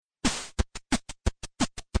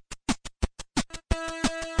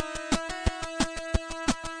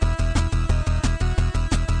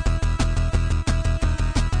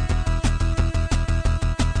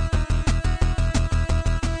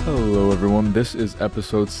everyone. This is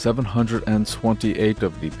episode 728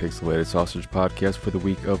 of the Pixelated Sausage Podcast for the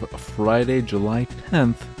week of Friday, July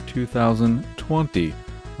 10th, 2020.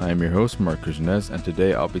 I am your host, Mark Kuznez, and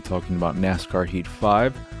today I'll be talking about NASCAR Heat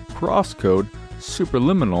 5, CrossCode,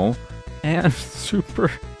 Superliminal, and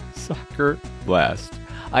Super Soccer Blast.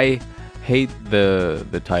 I hate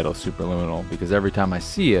the title Superliminal because every time I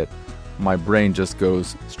see it, my brain just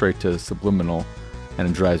goes straight to subliminal and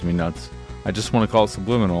it drives me nuts. I just want to call it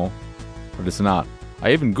Subliminal, but it's not.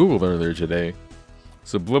 I even Googled earlier today,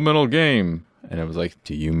 Subliminal game, and it was like,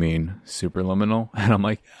 do you mean Superliminal? And I'm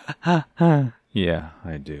like, yeah,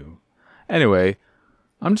 I do. Anyway,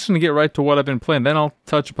 I'm just going to get right to what I've been playing. Then I'll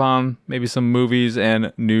touch upon maybe some movies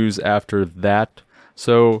and news after that.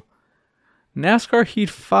 So, NASCAR Heat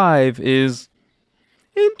 5 is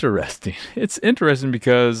interesting. It's interesting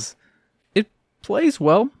because it plays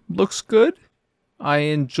well, looks good. I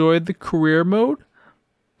enjoyed the career mode,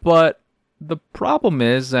 but the problem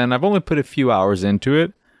is, and I've only put a few hours into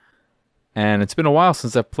it, and it's been a while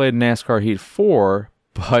since I've played NASCAR Heat 4,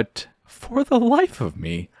 but for the life of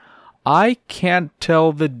me, I can't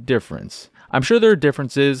tell the difference. I'm sure there are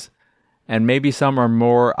differences, and maybe some are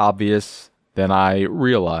more obvious than I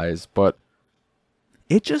realize, but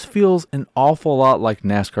it just feels an awful lot like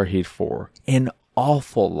NASCAR Heat 4. An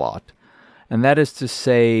awful lot. And that is to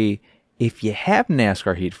say, if you have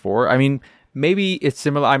NASCAR Heat 4, I mean, maybe it's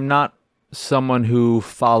similar. I'm not someone who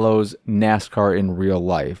follows NASCAR in real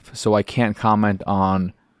life, so I can't comment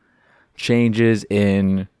on changes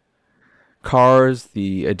in cars,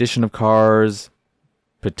 the addition of cars,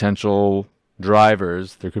 potential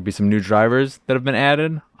drivers. There could be some new drivers that have been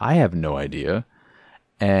added. I have no idea.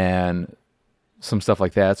 And some stuff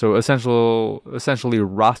like that. So essentially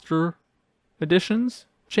roster additions,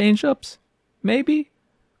 change-ups, maybe?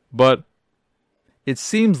 But it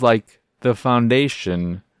seems like the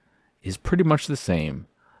foundation is pretty much the same.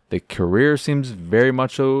 The career seems very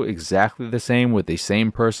much so exactly the same, with the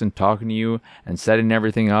same person talking to you and setting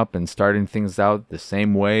everything up and starting things out the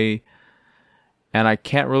same way. And I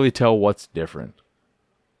can't really tell what's different.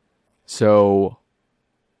 So,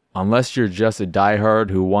 unless you're just a diehard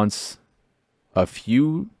who wants a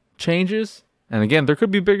few changes, and again, there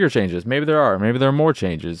could be bigger changes. Maybe there are more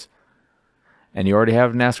changes. And you already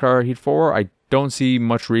have NASCAR Heat 4, I don't see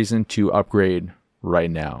much reason to upgrade right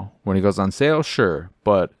now. When it goes on sale, sure.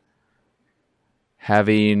 But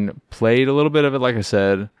having played a little bit of it, like I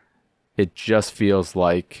said, it just feels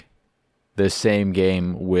like the same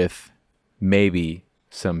game with maybe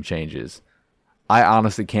some changes. I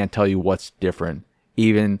honestly can't tell you what's different,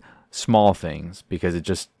 even small things, because it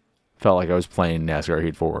just felt like I was playing NASCAR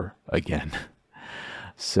Heat 4 again.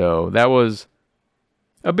 So that was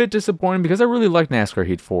a bit disappointing because I really liked NASCAR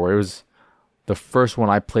Heat 4. It was the first one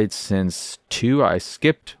I played since 2. I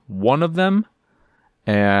skipped one of them,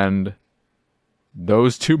 and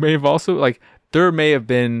those two may have also, there may have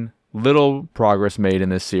been little progress made in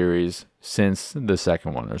this series since the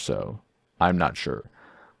second one or so. I'm not sure.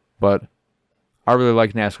 But I really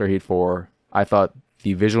liked NASCAR Heat 4. I thought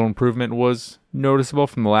the visual improvement was noticeable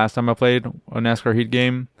from the last time I played a NASCAR Heat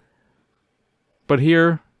game. But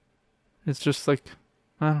here, it's just like,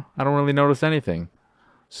 I don't really notice anything.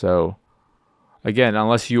 So, again,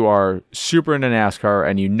 unless you are super into NASCAR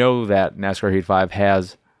and you know that NASCAR Heat 5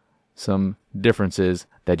 has some differences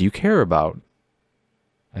that you care about,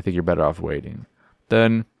 I think you're better off waiting.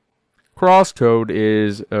 Then, CrossCode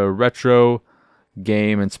is a retro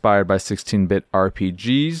game inspired by 16-bit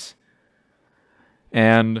RPGs.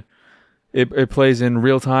 And it plays in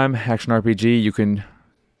real-time action RPG. You can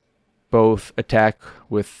both attack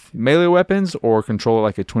with melee weapons or control it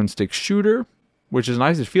like a twin-stick shooter, which is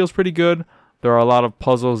nice. It feels pretty good. There are a lot of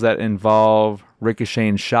puzzles that involve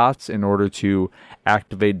ricocheting shots in order to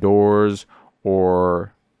activate doors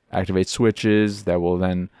or activate switches that will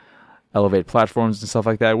then elevate platforms and stuff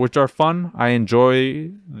like that, which are fun. I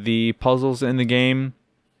enjoy the puzzles in the game.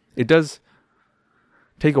 It does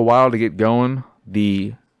take a while to get going.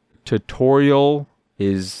 The tutorial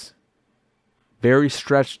is very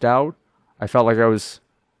stretched out. I felt like I was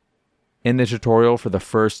in the tutorial for the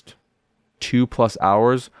first 2+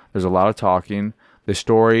 hours. There's a lot of talking. The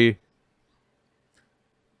story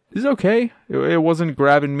is okay. It wasn't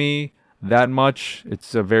grabbing me that much.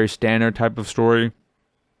 It's a very standard type of story.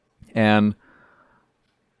 And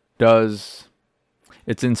it's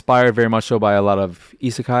inspired very much so by a lot of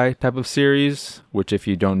isekai type of series, which, if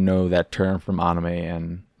you don't know that term from anime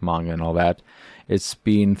and manga and all that, it's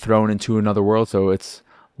being thrown into another world. So it's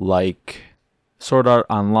like Sword Art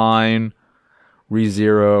Online,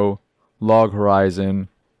 ReZero, Log Horizon,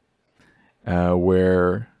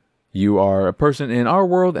 where you are a person in our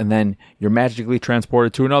world, and then you're magically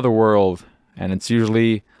transported to another world, and it's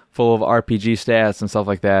usually full of RPG stats and stuff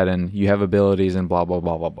like that, and you have abilities and blah, blah,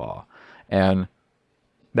 blah, blah, blah. And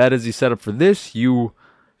that is the setup for this. You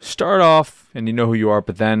start off, and you know who you are,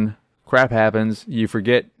 but then crap happens. You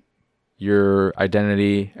forget your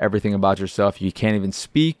identity, everything about yourself. You can't even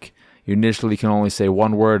speak. You initially can only say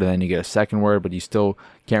one word, and then you get a second word, but you still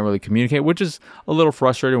can't really communicate, which is a little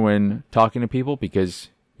frustrating when talking to people because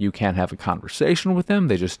you can't have a conversation with them.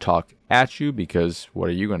 They just talk at you because what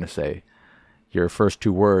are you going to say? Your first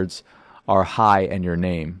two words are hi and your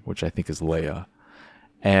name, which I think is Leia.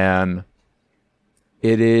 And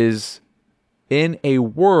it is in a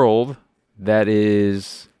world that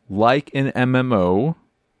is like an MMO,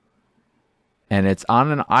 and it's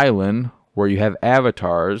on an island where you have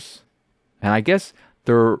avatars, and I guess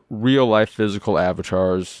they're real-life physical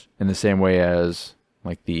avatars in the same way as,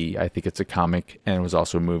 like, I think it's a comic, and it was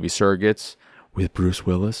also a movie, Surrogates, with Bruce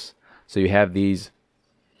Willis. So you have these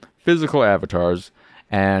physical avatars,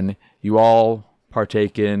 and you all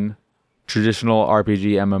partake in traditional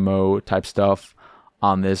RPG, MMO type stuff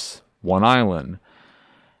on this one island.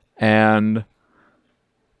 And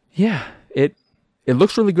yeah, it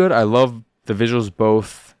looks really good. I love the visuals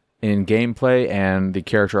both in gameplay and the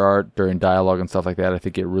character art during dialogue and stuff like that. I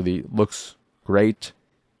think it really looks great.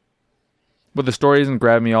 But the story isn't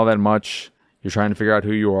grabbing me all that much. You're trying to figure out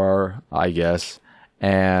who you are, I guess.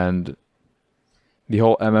 And the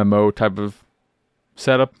whole MMO type of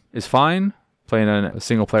setup is fine. Playing a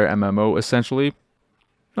single-player MMO, essentially.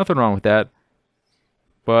 Nothing wrong with that.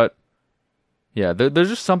 But yeah, there's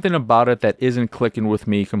just something about it that isn't clicking with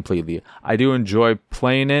me completely. I do enjoy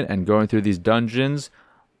playing it and going through these dungeons,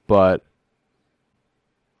 but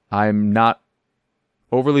I'm not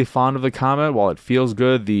overly fond of the combat. While it feels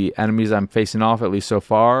good, the enemies I'm facing off, at least so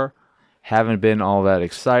far, haven't been all that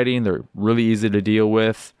exciting. They're really easy to deal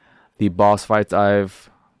with. The boss fights I've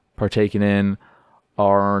partaken in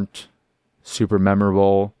aren't super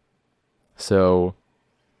memorable. So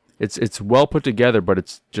it's well put together, but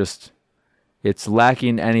it's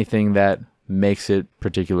lacking anything that makes it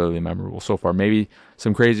particularly memorable so far. Maybe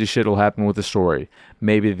some crazy shit will happen with the story.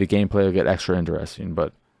 Maybe the gameplay will get extra interesting,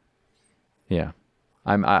 but yeah.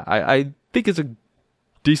 I think it's a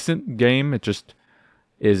decent game. It just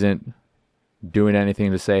isn't doing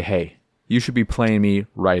anything to say, hey, you should be playing me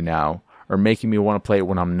right now, or making me want to play it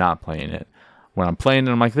when I'm not playing it. When I'm playing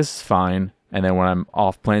it, I'm like, this is fine. And then when I'm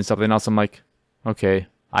off playing something else, I'm like, okay,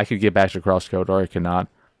 I could get back to CrossCode or I could not.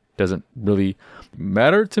 Doesn't really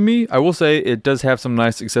matter to me. I will say it does have some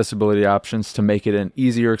nice accessibility options to make it an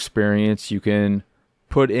easier experience. You can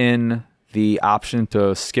put in the option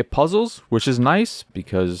to skip puzzles, which is nice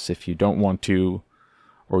because if you don't want to,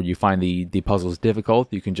 or you find the puzzles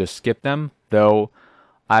difficult, you can just skip them. Though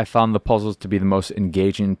I found the puzzles to be the most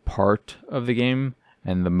engaging part of the game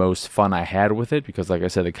and the most fun I had with it because, like I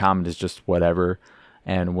said, the combat is just whatever.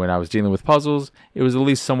 And when I was dealing with puzzles, it was at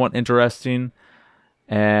least somewhat interesting.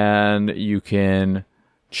 And you can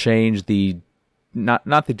change the,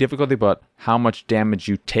 not the difficulty, but how much damage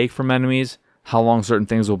you take from enemies, how long certain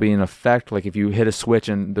things will be in effect. Like if you hit a switch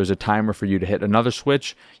and there's a timer for you to hit another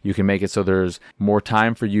switch, you can make it so there's more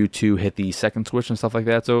time for you to hit the second switch and stuff like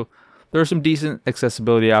that. So there are some decent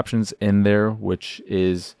accessibility options in there, which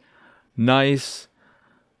is nice.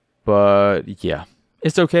 But yeah,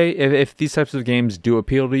 it's okay. If these types of games do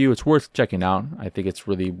appeal to you, it's worth checking out. I think it's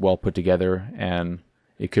really well put together and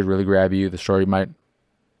it could really grab you. The story might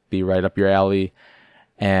be right up your alley.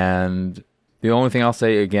 And the only thing I'll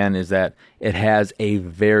say again is that it has a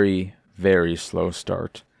very, very slow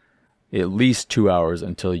start. At least 2 hours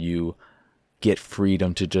until you get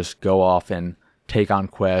freedom to just go off and take on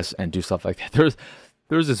quests and do stuff like that.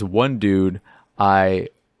 There's this one dude I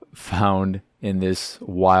found in this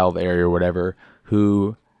wild area or whatever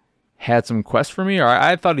who had some quests for me, or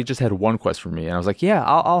I thought he just had one quest for me, and I was like, yeah,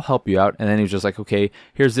 I'll help you out. And then he was just like, okay,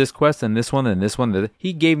 here's this quest and this one and this one.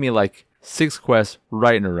 He gave me like 6 quests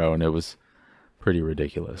right in a row, and it was pretty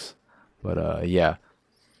ridiculous. But yeah,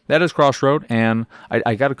 that is Crossroad, and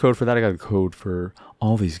I got a code for that. I got a code for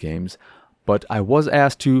all these games, but I was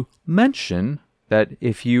asked to mention that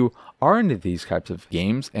if you are into these types of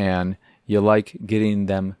games and you like getting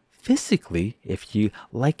them physically, if you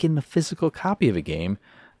like getting a physical copy of a game,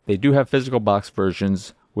 they do have physical box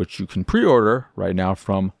versions, which you can pre-order right now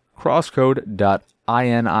from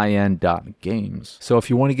crosscode.inin.games. So if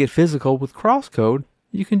you want to get physical with CrossCode,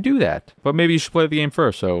 you can do that. But maybe you should play the game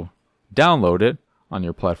first. So download it on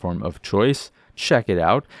your platform of choice, check it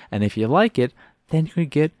out, and if you like it, then you can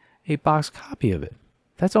get a box copy of it.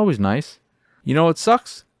 That's always nice. You know what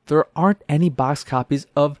sucks? There aren't any box copies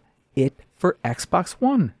of for Xbox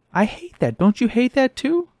One. I hate that. Don't you hate that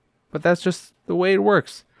too? But that's just the way it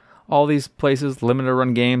works. All these places, limited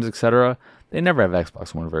run games, etc., they never have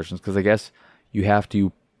Xbox One versions because I guess you have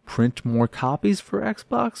to print more copies for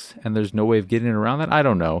Xbox and there's no way of getting around that. I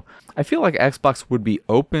don't know. I feel like Xbox would be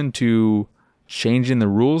open to changing the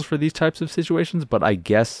rules for these types of situations, but I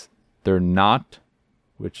guess they're not,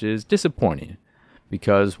 which is disappointing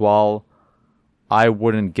because while I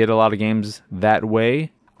wouldn't get a lot of games that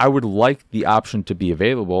way, I would like the option to be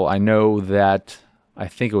available. I know that I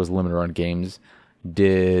think it was Limited Run Games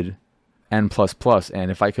did N++, and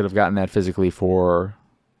if I could have gotten that physically for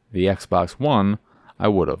the Xbox One, I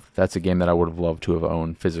would have. That's a game that I would have loved to have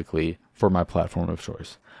owned physically for my platform of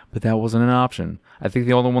choice. But that wasn't an option. I think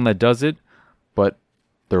the only one that does it, but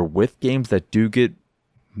they're with games that do get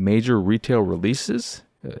major retail releases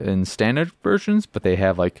in standard versions, but they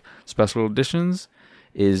have like special editions,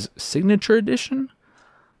 is Signature Edition.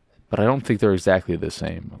 But I don't think they're exactly the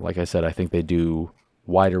same. Like I said, I think they do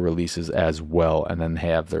wider releases as well and then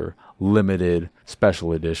have their limited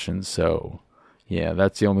special editions. So yeah,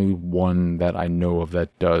 that's the only one that I know of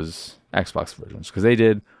that does Xbox versions. Because they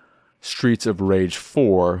did Streets of Rage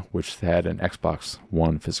 4, which had an Xbox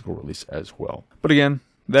One physical release as well. But again,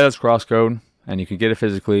 that is CrossCode, and you can get it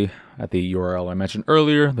physically at the URL I mentioned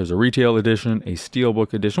earlier. There's a retail edition, a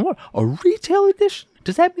steelbook edition. What? A retail edition?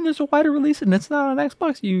 Does that mean there's a wider release and it's not on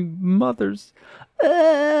Xbox? You mothers.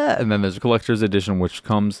 And then there's a collector's edition, which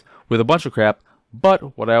comes with a bunch of crap.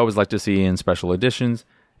 But what I always like to see in special editions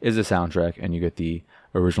is a soundtrack, and you get the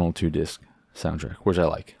original 2-disc soundtrack, which I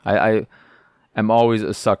like. I am always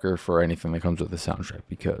a sucker for anything that comes with a soundtrack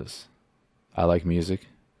because I like music.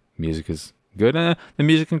 Music is good. The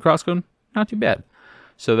music in CrossCode, not too bad.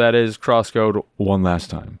 So that is CrossCode one last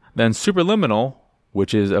time. Then Superliminal,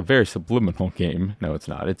 which is a very subliminal game. No, it's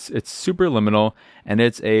not. It's Superliminal, and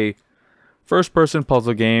it's a first-person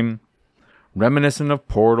puzzle game reminiscent of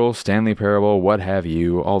Portal, Stanley Parable, what have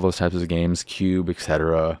you, all those types of games, Cube,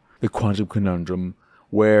 etc. The Quantum Conundrum,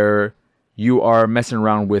 where you are messing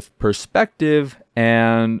around with perspective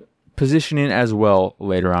and positioning as well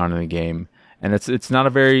later on in the game. And it's not a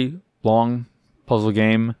very long puzzle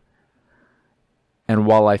game. And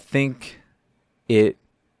while I think it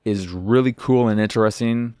is really cool and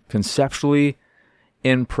interesting conceptually,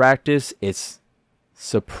 in practice, it's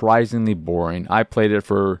surprisingly boring. I played it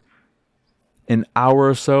for an hour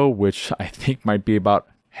or so, which I think might be about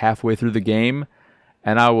halfway through the game,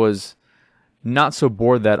 and I was not so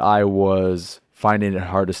bored that I was finding it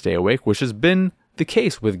hard to stay awake, which has been the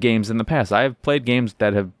case with games in the past. I have played games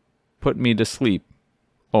that have put me to sleep,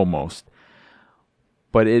 almost.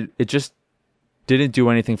 But it just didn't do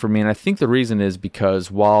anything for me, and I think the reason is because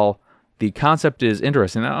while the concept is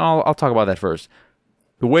interesting, and I'll talk about that first.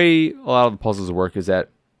 The way a lot of the puzzles work is that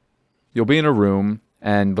you'll be in a room,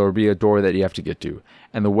 and there'll be a door that you have to get to.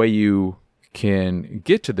 And the way you can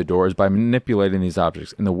get to the door is by manipulating these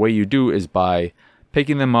objects. And the way you do is by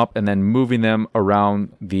picking them up and then moving them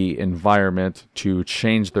around the environment to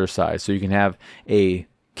change their size. So you can have a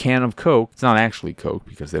can of Coke. It's not actually Coke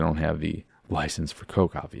because they don't have the license for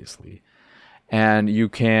Coke, obviously. And you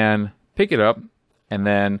can pick it up and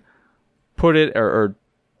then put it or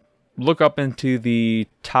look up into the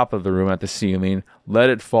top of the room at the ceiling, let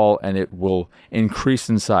it fall, and it will increase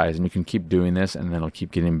in size. And you can keep doing this, and then it'll keep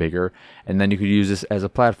getting bigger. And then you could use this as a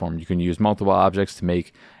platform. You can use multiple objects to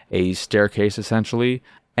make a staircase, essentially.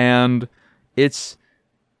 And it's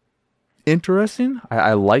interesting.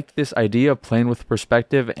 I like this idea of playing with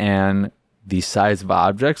perspective and the size of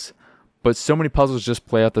objects. But so many puzzles just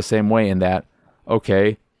play out the same way in that,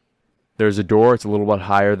 okay, there's a door, it's a little bit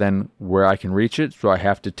higher than where I can reach it, so I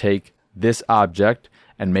have to take this object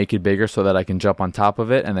and make it bigger so that I can jump on top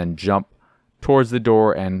of it and then jump towards the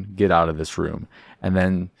door and get out of this room. And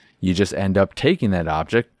then you just end up taking that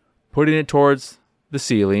object, putting it towards the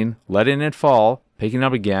ceiling, letting it fall, picking it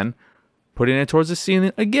up again, putting it towards the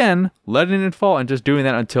ceiling again, letting it fall, and just doing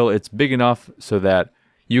that until it's big enough so that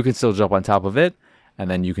you can still jump on top of it,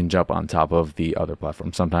 and then you can jump on top of the other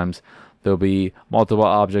platform. Sometimes there'll be multiple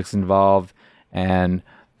objects involved, and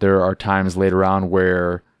there are times later on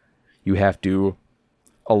where you have to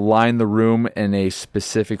align the room in a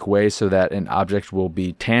specific way so that an object will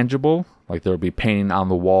be tangible. Like there'll be painting on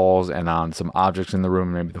the walls and on some objects in the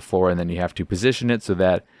room, maybe the floor, and then you have to position it so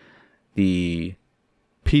that the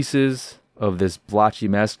pieces of this blotchy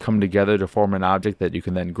mess come together to form an object that you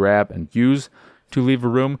can then grab and use to leave a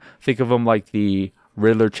room. Think of them like the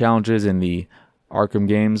Riddler challenges in the Arkham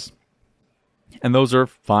games. And those are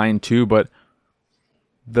fine too, but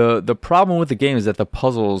the problem with the game is that the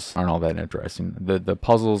puzzles aren't all that interesting. The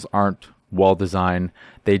puzzles aren't well designed.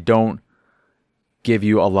 They don't give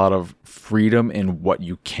you a lot of freedom in what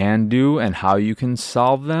you can do and how you can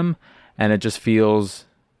solve them. And it just feels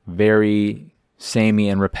very samey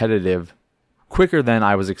and repetitive quicker than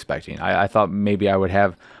I was expecting. I thought maybe I would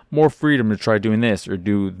have more freedom to try doing this or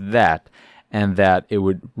do that, and that it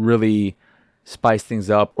would really spice things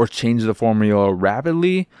up or change the formula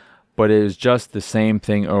rapidly, but it was just the same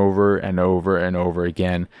thing over and over and over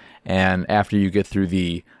again. And after you get through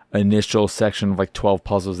the initial section of like 12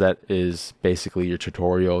 puzzles that is basically your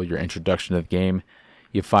tutorial, your introduction to the game,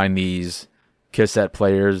 you find these cassette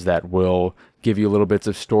players that will give you little bits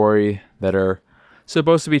of story that are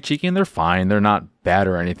supposed to be cheeky, and they're fine. They're not bad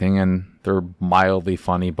or anything, and they're mildly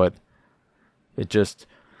funny, but it just...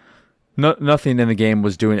 nothing in the game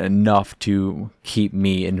was doing enough to keep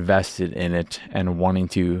me invested in it and wanting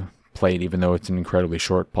to play it, even though it's an incredibly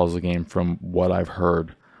short puzzle game from what I've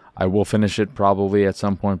heard. I will finish it probably at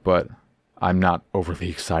some point, but I'm not overly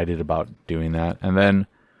excited about doing that. And then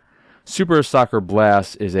Super Soccer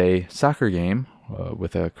Blast is a soccer game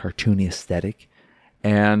with a cartoony aesthetic,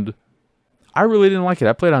 and I really didn't like it.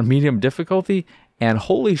 I played on medium difficulty, and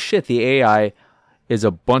holy shit, the AI is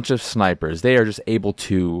a bunch of snipers. They are just able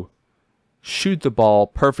to shoot the ball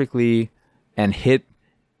perfectly and hit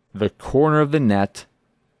the corner of the net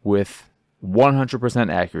with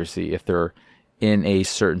 100% accuracy if they're in a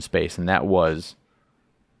certain space. And that was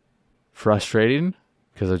frustrating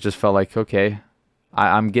because I just felt like, okay,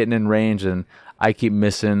 I'm getting in range and I keep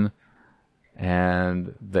missing,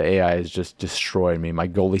 and the AI is just destroying me. My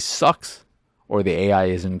goalie sucks, or the AI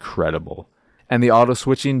is incredible. And the auto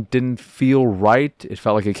switching didn't feel right. It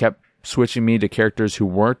felt like it kept switching me to characters who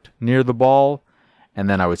weren't near the ball, and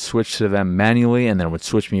then I would switch to them manually, and then it would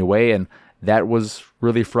switch me away, and that was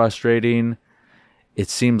really frustrating. It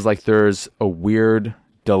seems like there's a weird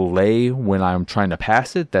delay when I'm trying to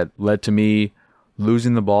pass it that led to me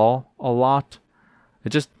losing the ball a lot.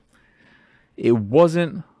 It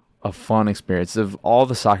wasn't a fun experience. Of all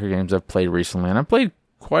the soccer games I've played recently, and I've played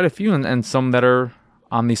quite a few, and some that are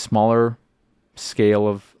on the smaller scale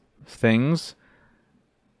of things,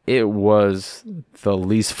 it was the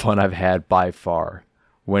least fun I've had by far.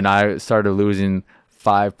 When I started losing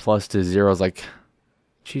 5+ to 0, I was like,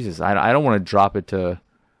 Jesus, I don't want to drop it to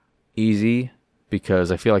easy,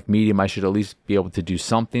 because I feel like medium I should at least be able to do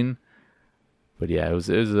something. But yeah, it was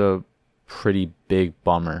a pretty big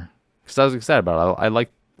bummer, because I was excited about it. I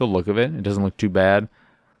like the look of it. It doesn't look too bad.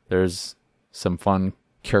 There's some fun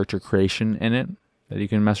character creation in it that you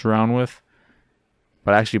can mess around with.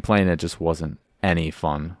 But actually playing it just wasn't any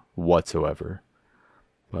fun whatsoever.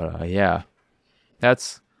 But yeah,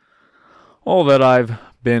 that's all that I've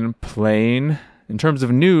been playing. In terms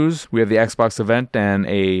of news, we have the Xbox event and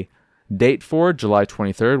a date for it, July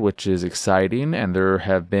 23rd, which is exciting. And there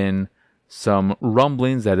have been some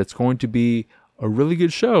rumblings that it's going to be a really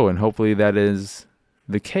good show, and hopefully that is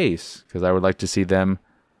the case, because I would like to see them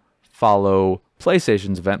follow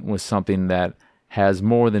PlayStation's event with something that has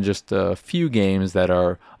more than just a few games that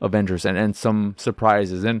are of interest, and some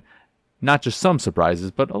surprises, and not just some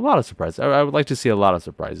surprises, but a lot of surprises. I would like to see a lot of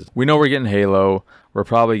surprises. We know we're getting Halo. We're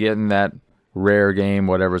probably getting that rare game,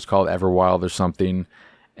 whatever it's called, Everwild or something.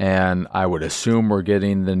 And I would assume we're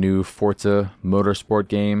getting the new Forza Motorsport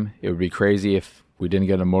game. It would be crazy if we didn't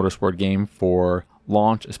get a motorsport game for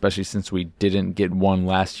launch, especially since we didn't get one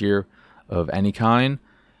last year of any kind.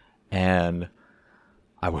 And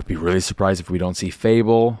I would be really surprised if we don't see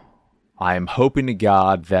Fable. I'm hoping to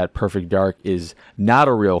God that Perfect Dark is not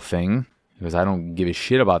a real thing, because I don't give a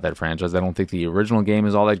shit about that franchise. I don't think the original game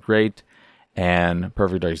is all that great, and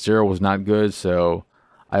Perfect Dark Zero was not good, so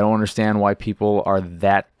I don't understand why people are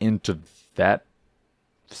that into that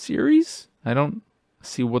series. I don't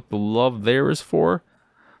see what the love there is for.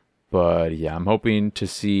 But yeah, I'm hoping to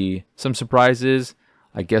see some surprises.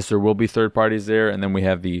 I guess there will be third parties there. And then we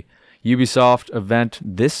have the Ubisoft event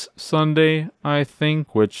this Sunday, I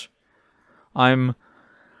think, which I'm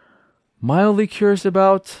mildly curious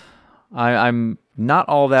about. I'm not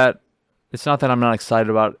all that... It's not that I'm not excited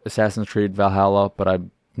about Assassin's Creed Valhalla, but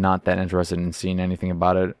I'm not that interested in seeing anything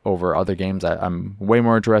about it over other games. I'm way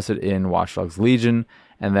more interested in Watch Dogs Legion.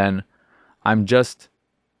 And then I'm just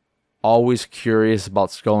always curious about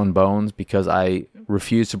Skull and Bones, because I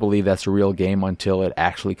refuse to believe that's a real game until it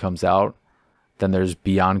actually comes out. Then there's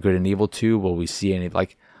Beyond Good and Evil 2. Will we see any?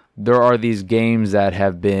 Like, there are these games that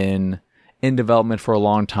have been in development for a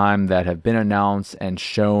long time that have been announced and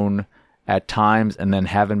shown at times and then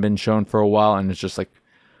haven't been shown for a while. And it's just like,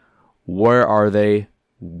 where are they?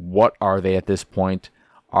 What are they at this point?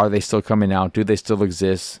 Are they still coming out? Do they still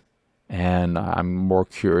exist? And I'm more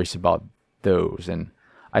curious about those. And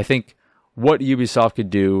I think what Ubisoft could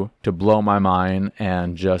do to blow my mind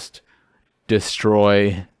and just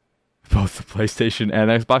destroy both the PlayStation and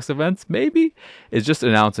Xbox events, maybe, is just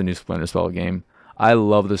announce a new Splinter Cell game. I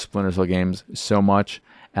love the Splinter Cell games so much,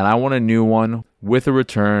 and I want a new one with a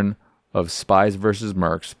return of Spies vs.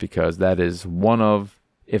 Mercs, because that is one of,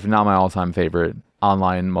 if not my all-time favorite,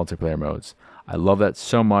 online multiplayer modes. I love that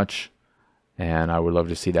so much, and I would love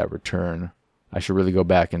to see that return. I should really go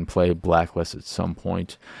back and play Blacklist at some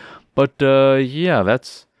point. But yeah,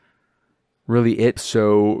 that's really it.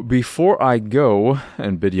 So before I go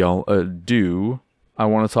and bid y'all adieu, I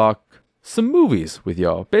want to talk some movies with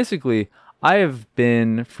y'all. Basically, I have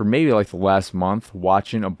been, for maybe like the last month,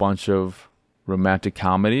 watching a bunch of romantic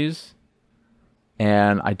comedies.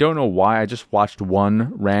 And I don't know why. I just watched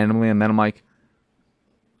one randomly, and then I'm like,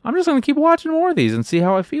 I'm just going to keep watching more of these and see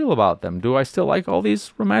how I feel about them. Do I still like all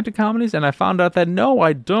these romantic comedies? And I found out that no,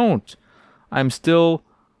 I don't. I'm still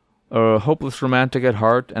a hopeless romantic at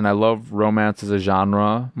heart, and I love romance as a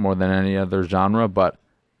genre more than any other genre, but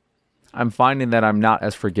I'm finding that I'm not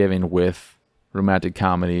as forgiving with romantic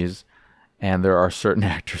comedies, and there are certain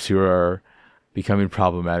actors who are becoming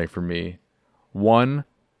problematic for me. One,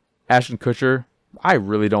 Ashton Kutcher. I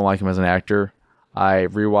really don't like him as an actor. I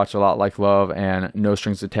rewatched A Lot Like Love and No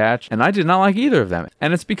Strings Attached, and I did not like either of them.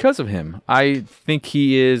 And it's because of him. I think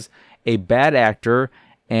he is a bad actor,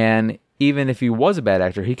 and even if he was a bad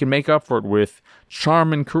actor, he can make up for it with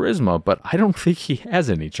charm and charisma, but I don't think he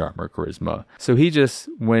has any charm or charisma. So he just,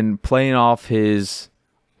 when playing off his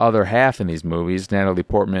other half in these movies, Natalie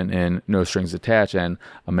Portman in No Strings Attached and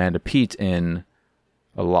Amanda Peet in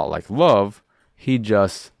A Lot Like Love, he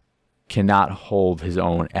just cannot hold his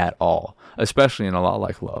own at all, especially in A Lot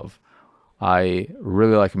Like Love. I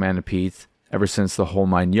really like Amanda Peet ever since The Whole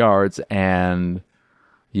Nine Yards, and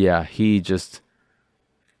yeah, he just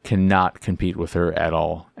cannot compete with her at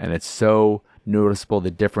all. And it's so noticeable, the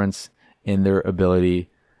difference in their ability,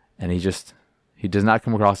 and he does not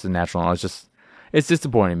come across as natural. And it's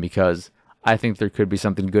disappointing, because I think there could be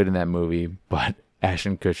something good in that movie, but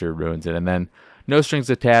Ashton Kutcher ruins it. And then No Strings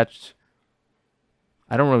Attached,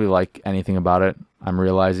 I don't really like anything about it, I'm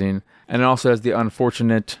realizing. And it also has the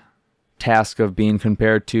unfortunate task of being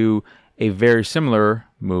compared to a very similar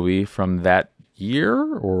movie from that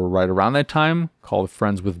year, or right around that time, called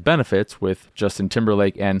Friends with Benefits, with Justin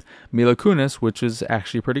Timberlake and Mila Kunis, which is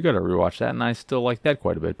actually pretty good. I rewatched that, and I still like that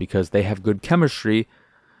quite a bit, because they have good chemistry.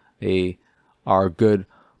 They are good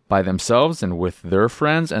by themselves and with their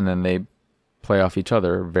friends, and then they play off each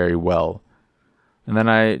other very well. And then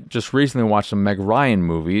I just recently watched some Meg Ryan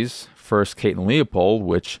movies. First, Kate and Leopold,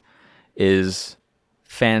 which is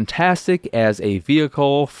fantastic as a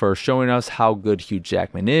vehicle for showing us how good Hugh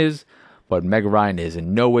Jackman is, but Meg Ryan is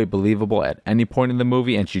in no way believable at any point in the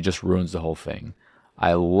movie, and she just ruins the whole thing.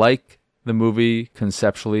 I like the movie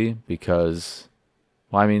conceptually because,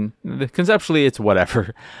 well, I mean, conceptually it's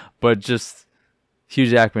whatever, but just Hugh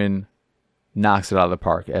Jackman knocks it out of the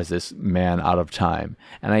park as this man out of time.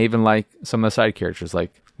 And I even like some of the side characters,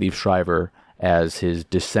 like Liev Schreiber as his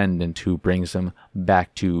descendant who brings him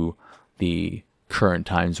back to the current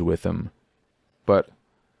times with him. But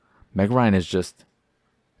Meg Ryan is just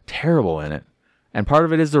terrible in it. And part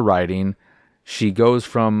of it is the writing. She goes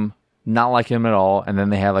from not like him at all, and then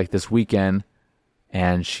they have like this weekend,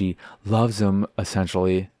 and she loves him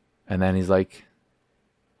essentially, and then he's like,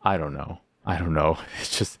 I don't know.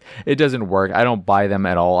 It's just, it doesn't work. I don't buy them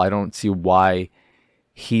at all. I don't see why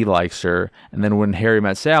he likes her. And then when Harry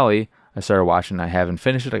Met Sally, I started watching. I haven't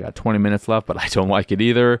finished it. I got 20 minutes left, but I don't like it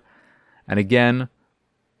either. And again,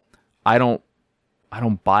 I don't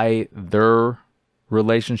buy their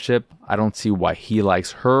relationship. I don't see why he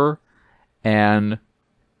likes her. And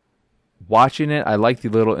watching it, I like the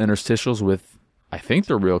little interstitials with, I think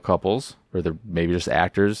they're real couples, or they're maybe just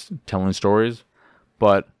actors telling stories.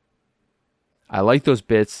 But I like those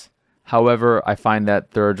bits. However, I find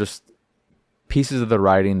that there are just pieces of the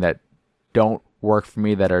writing that don't work for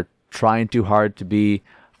me, that are trying too hard to be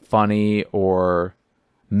funny or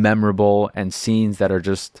memorable, and scenes that are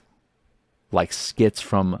just like skits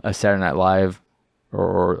from a Saturday Night Live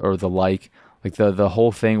or the like. Like the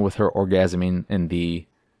whole thing with her orgasming in the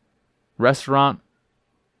restaurant.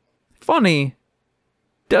 Funny.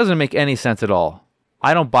 Doesn't make any sense at all.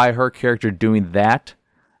 I don't buy her character doing that,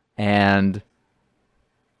 and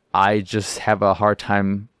I just have a hard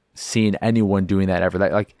time seeing anyone doing that ever.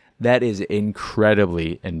 Like that is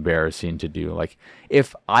incredibly embarrassing to do. Like,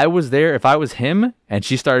 if I was there, if I was him and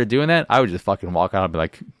she started doing that, I would just fucking walk out and be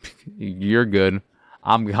like, you're good.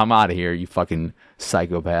 I'm out of here, you fucking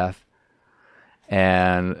psychopath.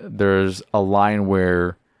 And there's a line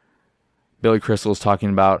where Billy Crystal is talking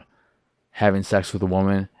about having sex with a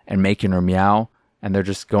woman and making her meow, and they're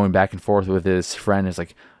just going back and forth with his friend. It's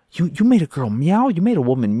like, you made a girl meow? You made a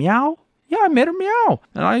woman meow? Yeah, I made her meow.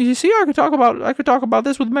 And I could talk about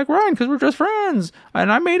this with Meg Ryan because we're just friends.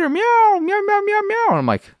 And I made her meow, meow, meow, meow, meow. And I'm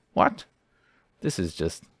like, what? This is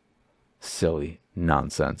just silly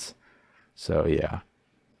nonsense. So yeah,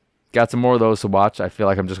 got some more of those to watch. I feel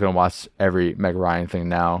like I'm just gonna watch every Meg Ryan thing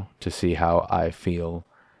now to see how I feel.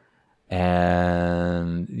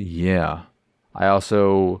 And yeah, I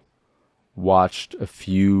also watched a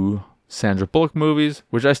few Sandra Bullock movies,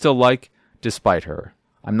 which I still like despite her.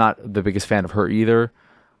 I'm not the biggest fan of her either,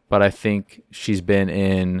 but I think she's been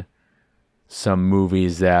in some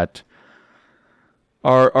movies that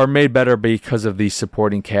are made better because of the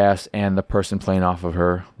supporting cast and the person playing off of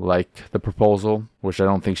her, like The Proposal, which I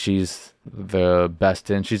don't think she's the best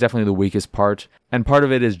in. She's definitely the weakest part. And part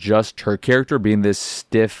of it is just her character being this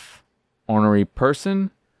stiff, ornery person.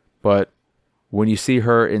 But when you see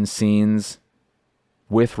her in scenes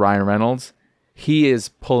with Ryan Reynolds, he is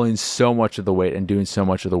pulling so much of the weight and doing so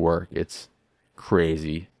much of the work. It's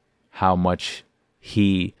crazy how much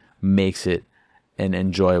he makes it an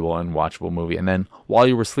enjoyable and watchable movie. And then While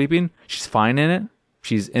You Were Sleeping, she's fine in it.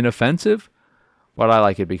 She's inoffensive, but I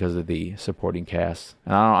like it because of the supporting cast.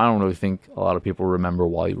 And I don't really think a lot of people remember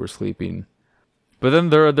While You Were Sleeping. But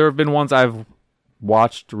then there have been ones I've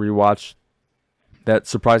rewatched, that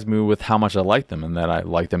surprised me with how much I liked them, and that I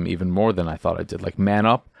liked them even more than I thought I did. Like Man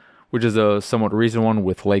Up, which is a somewhat recent one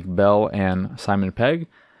with Lake Bell and Simon Pegg.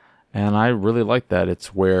 And I really like that.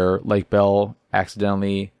 It's where Lake Bell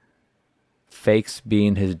accidentally fakes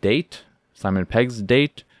being his date, Simon Pegg's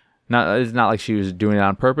date. It's not like she was doing it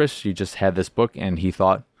on purpose. She just had this book and he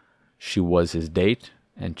thought she was his date,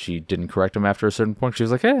 and she didn't correct him after a certain point. She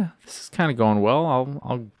was like, this is kind of going well.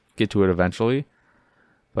 I'll get to it eventually.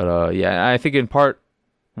 But yeah, I think in part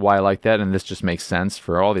why I like that, and this just makes sense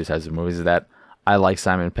for all these types of movies, is that I like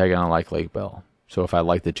Simon Pegg and I like Lake Bell. So if I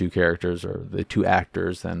like the two characters or the two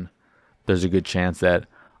actors, then there's a good chance that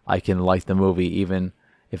I can like the movie even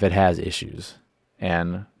if it has issues.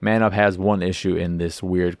 And Man Up has one issue in this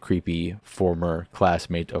weird, creepy former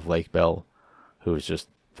classmate of Lake Bell who is just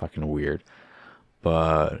fucking weird.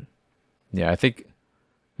 But yeah, I think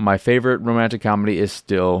my favorite romantic comedy is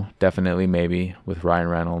still definitely Maybe with Ryan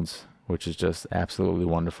Reynolds, which is just absolutely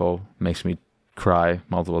wonderful. Makes me cry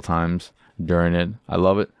multiple times during it. I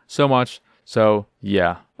love it so much. So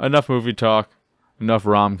yeah, enough movie talk, enough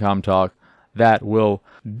rom-com talk. That will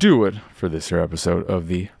do it for this here episode of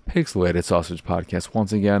the Pixelated Sausage Podcast.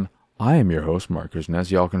 Once again, I am your host, Mark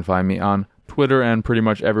Kuznets. Y'all can find me on Twitter and pretty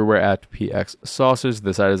much everywhere at PXSausage.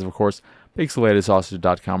 The site is, of course,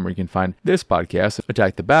 pixelatedsausage.com, where you can find this podcast,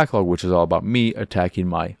 Attack the Backlog, which is all about me attacking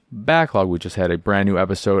my backlog. We just had a brand new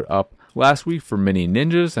episode up last week for Mini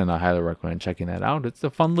Ninjas, and I highly recommend checking that out. It's a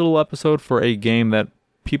fun little episode for a game that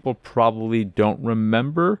people probably don't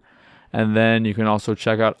remember. And then you can also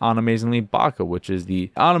check out Animazingly Baka, which is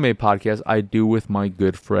the anime podcast I do with my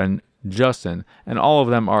good friend Justin. And all of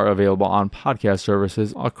them are available on podcast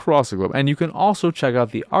services across the globe. And you can also check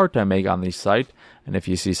out the art I make on the site. And if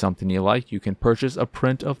you see something you like, you can purchase a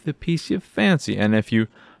print of the piece you fancy. And if you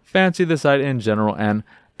fancy the site in general and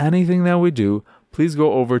anything that we do, please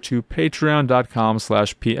go over to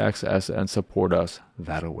patreon.com/pxs and support us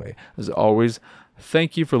that way. As always,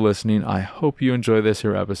 thank you for listening. I hope you enjoy this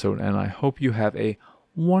here episode, and I hope you have a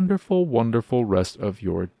wonderful, wonderful rest of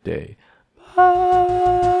your day.